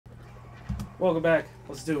Welcome back.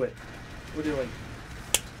 Let's do it. We're doing.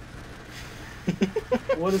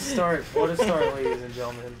 What a start. What a start, ladies and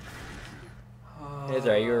gentlemen. It's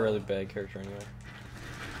alright, you're a really bad character anyway.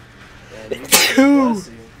 Man, bless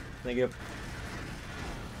you. Thank you.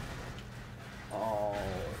 Oh.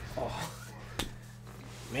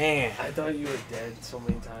 Man. I thought you were dead so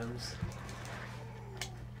many times.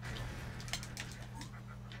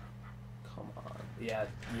 Come on. Yeah.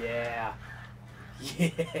 Yeah.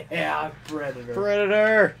 Yeah, Predator.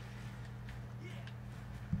 Predator!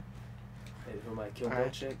 Hey, who am I? Killed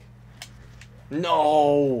that chick?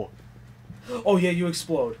 No! Oh, yeah, you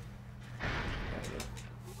explode.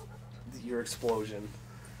 Your explosion.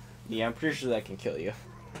 Yeah, I'm pretty sure that can kill you.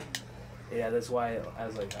 Yeah, that's why I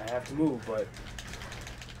was like, I have to move, but...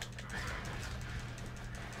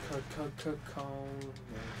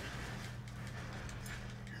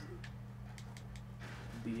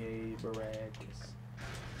 B.A. Baracus.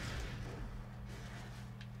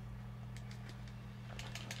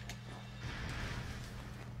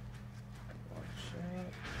 Watch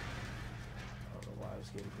out. I don't know why I was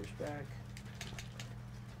getting pushed back.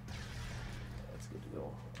 That's good to go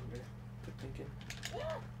under. Good thinking.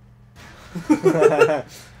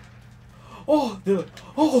 Oh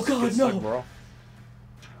god, Good no! suck, bro.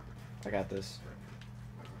 I got this.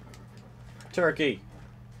 Turkey.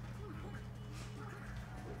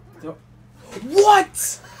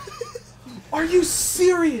 What? Are you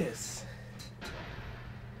serious?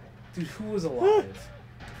 Dude, who was alive?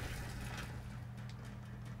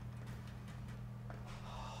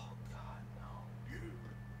 Oh god,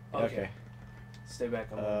 no. Okay. Stay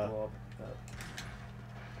back, I'm gonna blow up.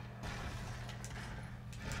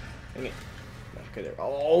 Dang it. Okay, there.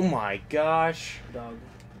 Oh my gosh. Dog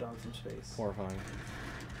from space. Horrifying.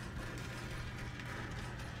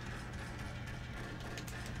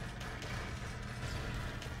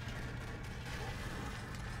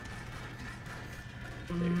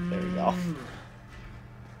 There you go.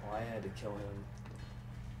 Well, I had to kill him.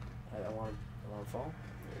 I want to fall.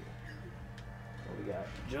 What we got?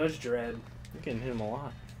 Judge Dredd. You can hit him a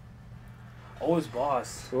lot. Oh, his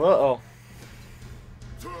boss. Whoa.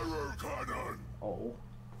 Terror cannon. Oh.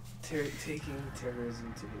 Taking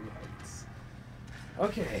terrorism to new heights.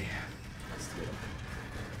 Okay. Let's do it.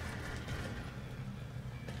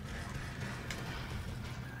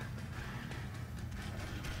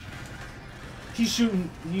 He's shooting.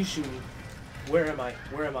 He's shooting. Where am I?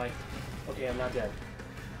 Where am I? Okay, I'm not dead.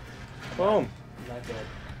 Boom. I'm not dead.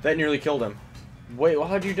 That nearly killed him. Wait, well,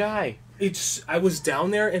 how'd you die? I was down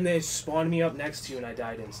there and they spawned me up next to you and I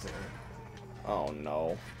died instantly. Oh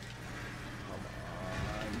no. Come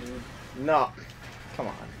on, dude. No. Come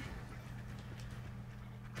on.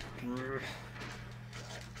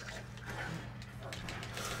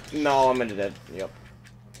 No, I'm into dead. Yep.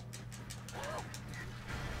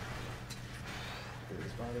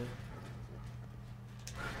 His body.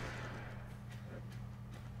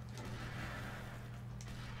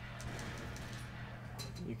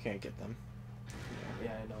 You can't get them.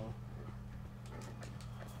 Yeah, I know.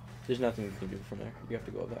 There's nothing you can do from there. You have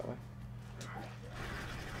to go that way.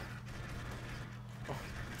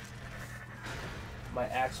 My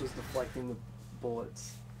axe was deflecting the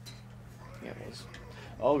bullets. Yeah, it was.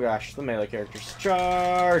 Oh gosh, the melee characters.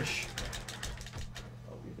 Charge!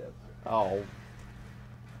 Oh, you're dead. Oh.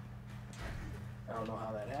 I don't know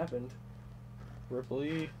how that happened.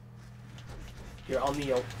 Ripley. Here, I'll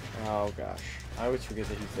kneel. Oh gosh. I always forget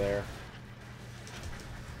that he's there.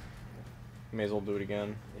 May as well do it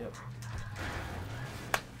again. Yep.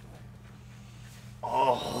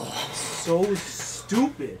 Oh. So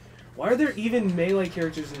stupid. Why are there even melee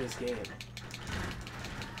characters in this game?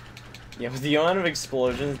 Yeah, with the amount of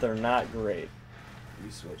explosions, they're not great.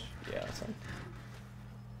 You switch. Yeah, that's fine.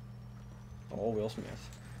 Oh, Will Smith.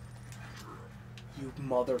 You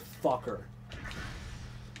motherfucker.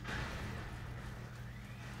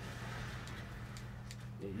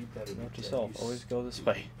 Yeah, you better Note to dead, self, you always go this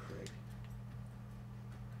way. prick.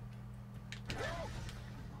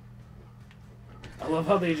 I love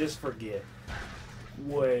how they just forget.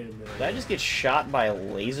 Wait a minute. Did I just get shot by a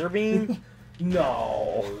laser beam?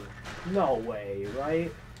 No. No way,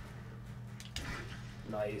 right?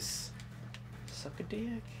 Nice. Suck a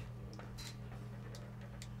dick.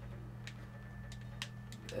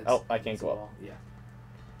 That's, Oh, I can't go up. Yeah.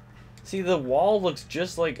 See, the wall looks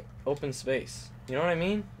just like open space. You know what I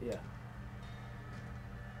mean? Yeah.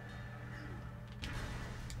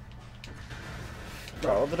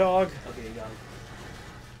 Follow the dog. Okay, you got him.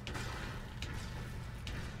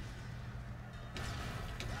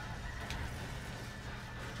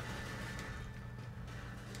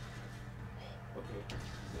 Okay.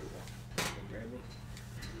 There you go.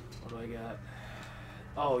 What do I got?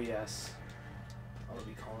 Oh, yes. I'll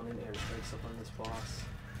be calling in airstrikes up on this boss.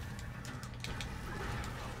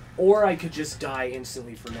 Or I could just die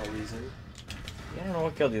instantly for no reason. Yeah, I don't know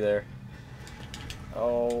what killed you there.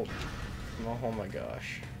 Oh. Oh my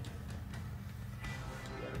gosh.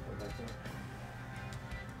 We gotta go back there.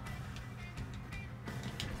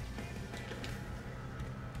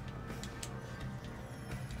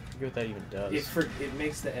 I forget what that even does. It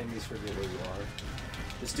makes the enemies forget where you are.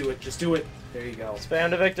 Just do it. Just do it. There you go. Spam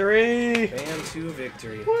to victory! Spam to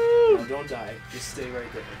victory. Woo! No, don't die. Just stay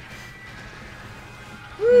right there.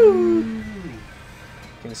 Woo!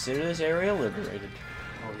 Consider this area liberated.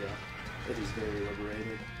 Oh yeah, it is very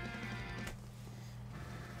liberated.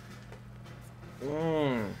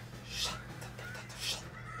 Mmm.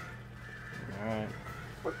 Alright.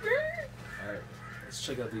 Alright, let's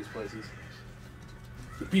check out these places.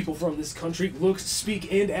 The people from this country look,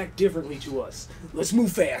 speak, and act differently to us. Let's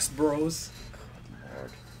move fast, bros.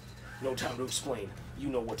 Lord. No time to explain. You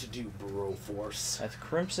know what to do, Broforce. That's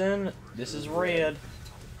Crimson. This is Red.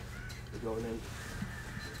 We're going in.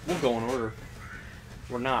 We'll go in order.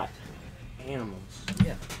 We're not animals.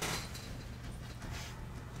 Yeah.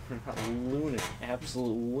 We're not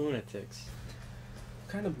absolute lunatics.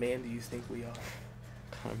 What kind of man do you think we are?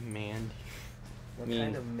 What kind of man? What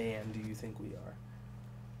kind of man do you think we are?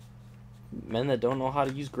 Men that don't know how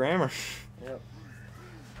to use grammar. Yep.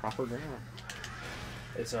 Proper grammar.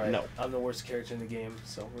 It's alright. No. I'm the worst character in the game,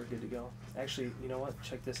 so we're good to go. Actually, you know what?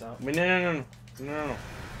 Check this out. Wait, no.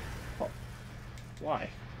 Oh. Why?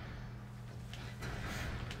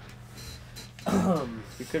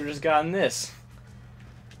 You could have just gotten this.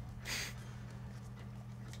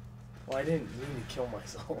 Well, I didn't mean to kill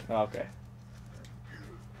myself. Oh, okay.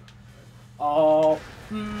 Oh.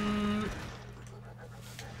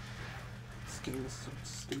 This game is so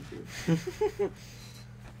stupid.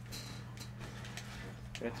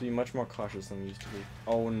 We have to be much more cautious than we used to be.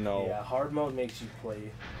 Oh no. Yeah, hard mode makes you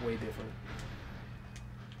play way different.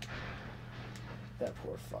 That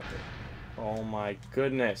poor fucker. Oh my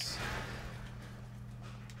goodness.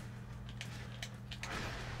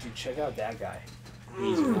 Dude, check out that guy.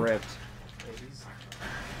 He's ripped. Yeah, he's...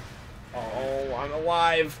 Oh, I'm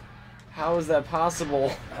alive. How is that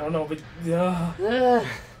possible? I don't know, but...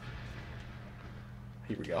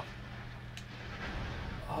 Here we go.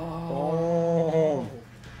 Oh.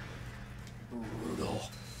 Brutal.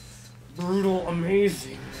 Brutal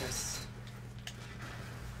amazingness.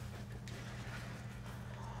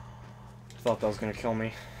 Thought that was gonna kill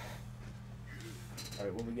me.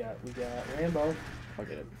 Alright, what we got? We got Rambo. I'll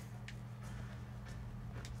get it.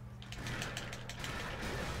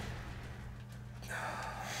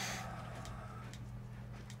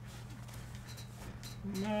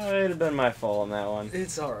 Might have been my fault on that one.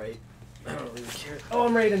 It's alright. I don't really care. Oh,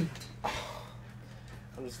 I'm Raiden.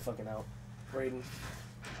 I'm just fucking out. Raiden.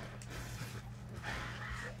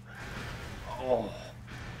 Oh.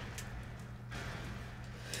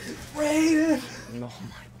 Raiden! Oh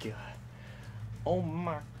my god. Oh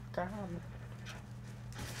my god.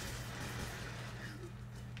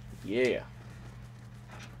 Yeah.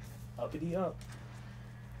 Uppity up.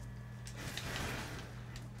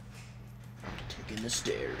 Taking the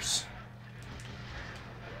stairs.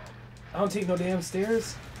 I don't take no damn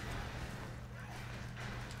stairs.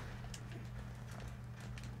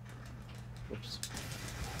 Whoops.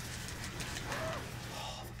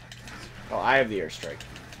 Oh, I have the airstrike.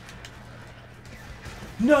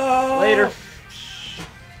 No! Later.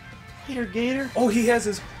 Later, Gator. Oh, he has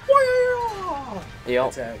his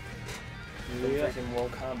Yep. attack. Yeah. Freaking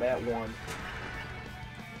World Combat 1.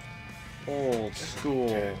 Old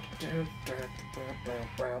school. I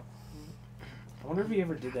wonder if he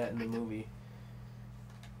ever did that in the movie.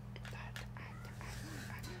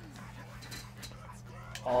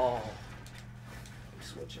 Oh. I'm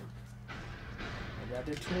switching. I got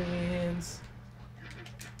the twins.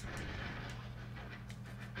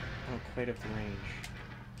 Oh, quite up the range.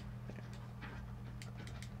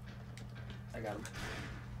 I got him.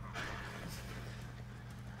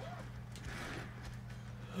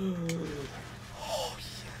 Oh,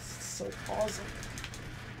 yes. It's so awesome.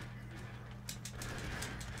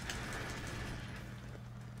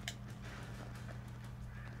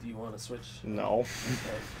 Do you want to switch? No.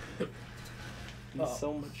 Okay. It's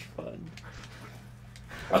so much fun.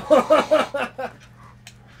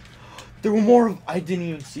 There were more of. I didn't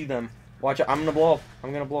even see them. Watch it. I'm gonna blow up.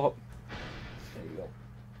 I'm gonna blow up. There you go.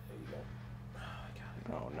 There you go. Oh, I got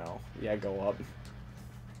it. Oh no. Yeah, go up.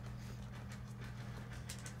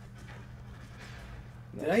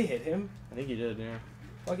 Did I hit him? I think you did, yeah.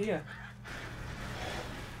 Fuck yeah.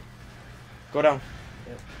 Go down.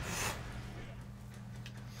 Yeah.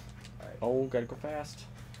 Oh, gotta go fast.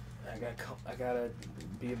 I gotta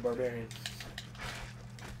be a barbarian.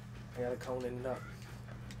 I gotta cone it up.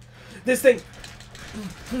 This thing!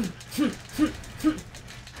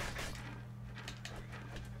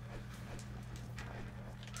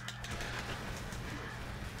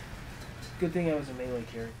 Good thing I was a melee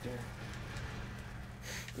character.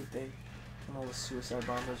 Good thing. When all the suicide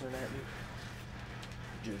bombers are at me.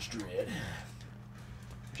 Judge Dredd.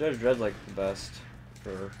 Judge Dredd's like the best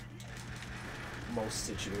for Most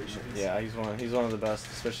situations. yeah. He's one of the best,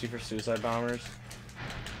 especially for suicide bombers.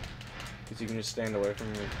 Because you can just stand away from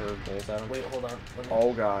him and curve bullets at him. Wait, hold on.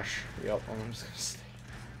 Oh gosh. Yep. I'm just gonna stay.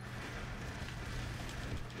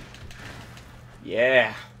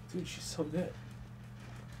 Yeah. Dude, she's so good.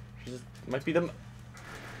 She might be the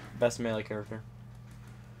best melee character.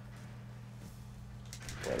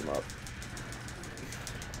 Light him up.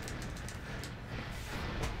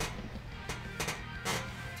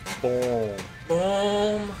 Boom.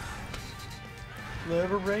 Boom.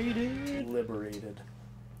 Liberated. Liberated.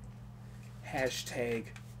 Hashtag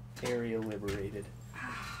area liberated.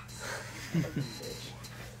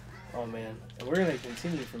 Oh man. And we're gonna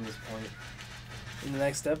continue from this point in the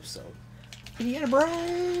next episode. Indiana Bros.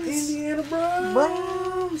 Indiana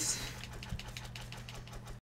Bros.